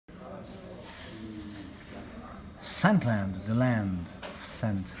Scentland, the land of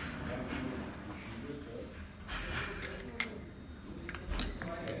scent.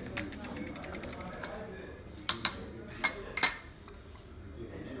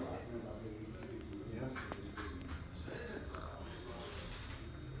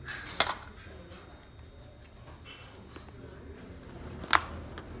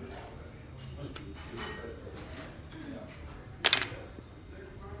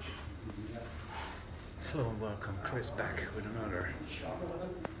 Hello and welcome, Chris back with another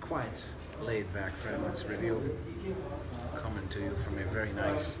quite laid-back fragrance review, coming to you from a very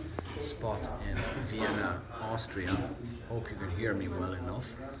nice spot in Vienna, Austria. Hope you can hear me well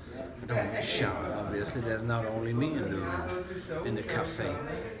enough. I don't want to shout, obviously. There's not only me in the room, in the cafe,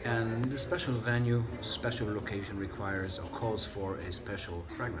 and the special venue, special location requires or calls for a special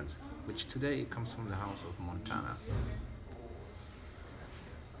fragrance, which today comes from the house of Montana.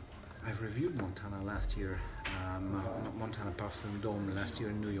 I've reviewed Montana last year, Montana Parfum Dome last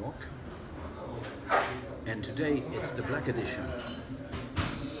year in New York, and today it's the Black Edition.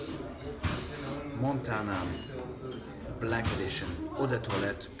 Montana Black Edition, Eau de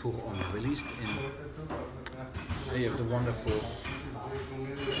Toilette Pour Homme, released in you have the wonderful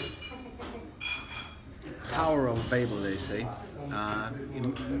Tower of Babel, they say.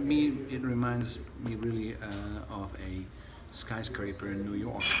 It reminds me really of a skyscraper in New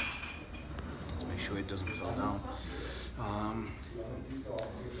York. Let's make sure it doesn't fall down.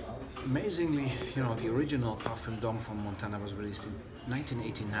 Amazingly, you know, the original Parfum Dome from Montana was released in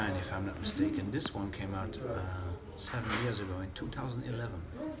 1989, if I'm not mistaken. This one came out 7 years ago, in 2011.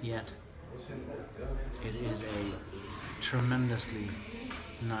 Yet, it is a tremendously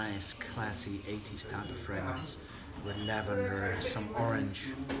nice, classy 80s type of fragrance with lavender, some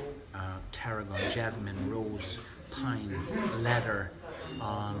orange, tarragon, jasmine, rose, pine, leather.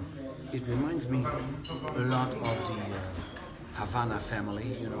 It reminds me a lot of the Havana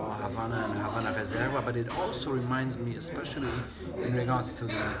family, you know, Havana and Havana Reserva, but it also reminds me, especially in regards to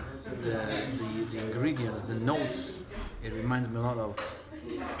the ingredients, the notes, it reminds me a lot of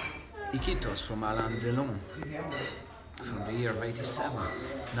Iquitos from Alain Delon from the year of '87.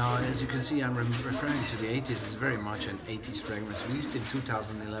 Now, as you can see, I'm referring to the 80s. It's very much an 80s fragrance, released in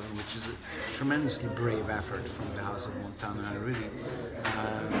 2011, which is a tremendously brave effort from the House of Montana. I really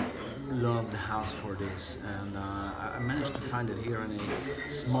love the house for this, and I managed to find it here in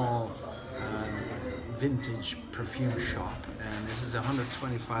a small vintage perfume shop, and this is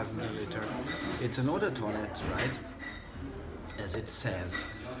 125 milliliter. It's an eau de toilette, right, as it says.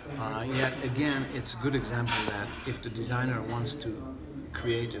 Yet again, it's a good example that if the designer wants to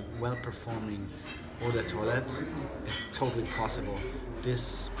create a well-performing eau de toilette, it's totally possible.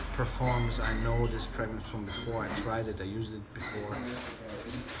 This performs, I know this fragrance from before, I tried it, I used it before.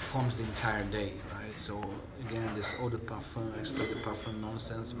 It performs the entire day, right? So again, this eau de parfum, extrait de parfum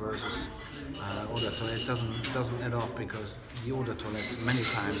nonsense versus eau de toilette doesn't add up, because the eau de toilettes many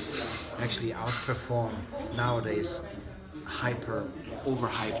times actually outperform nowadays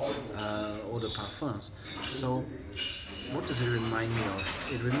overhyped eau de parfums. So what does it remind me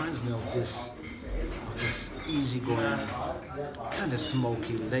of? It reminds me of this easygoing, kind of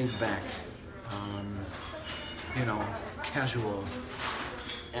smoky, laid back, you know, casual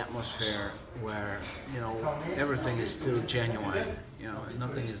atmosphere where, you know, everything is still genuine. You know,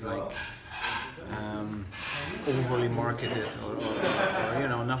 nothing is like overly marketed or you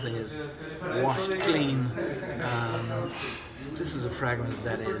know, nothing is washed clean. This is a fragrance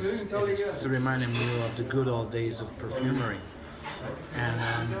that it's reminding me of the good old days of perfumery, and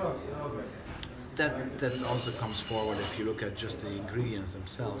that also comes forward if you look at just the ingredients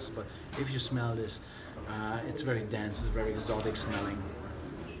themselves. But if you smell this, it's very dense, it's very exotic smelling.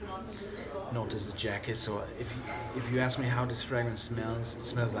 Notice the jacket. So if you ask me how this fragrance smells, it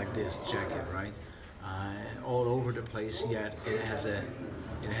smells like this jacket, right? All over the place, yet it has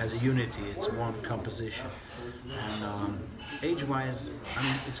a unity. It's one composition, and age-wise, I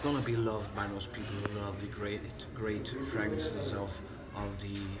mean, it's gonna be loved by those people who love the great fragrances of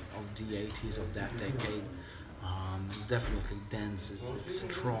the 80s, of that decade. It's definitely dense. It's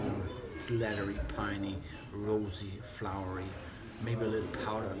strong. It's leathery, piney, rosy, flowery, maybe a little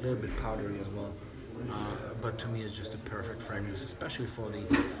bit powdery as well. But to me, it's just a perfect fragrance, especially for the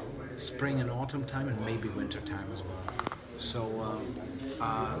spring and autumn time, and maybe winter time as well. So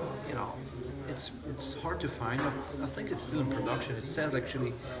you know, it's hard to find. I think it's still in production. It says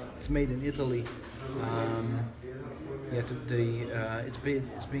actually it's made in Italy. Yet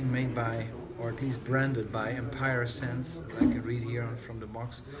it's being made by, or at least branded by, Empire Scents, as I can read here from the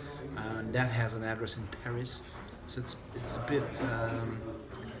box. And that has an address in Paris. So it's a bit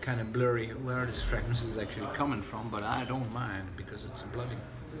kind of blurry where this fragrance is actually coming from, but I don't mind because it's a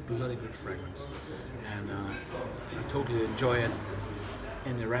bloody good fragrance, and I totally enjoy it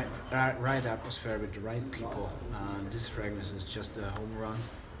in the right atmosphere with the right people. This fragrance is just a home run.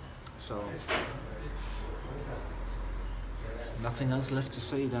 So nothing else left to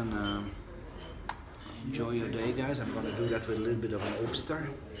say than enjoy your day, guys. I'm gonna do that with a little bit of an Obstler,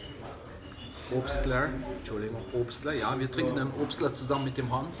 Entschuldigung, Obstler. Ja, wir trinken einen Obstler zusammen mit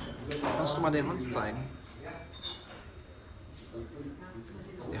dem Hans. Kannst du mal den Hans zeigen?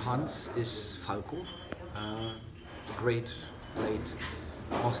 Der Hans is Falco, the great late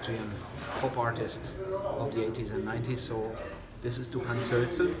Austrian pop artist of the 80s and 90s. So this is to Hans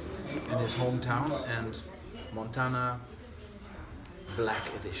Hölzel in his hometown, and Montana Black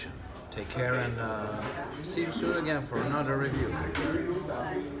Edition. Take care, and see you soon again for another review.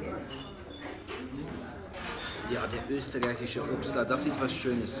 Ja, der österreichische Obstler, das ist was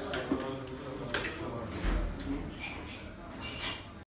Schönes.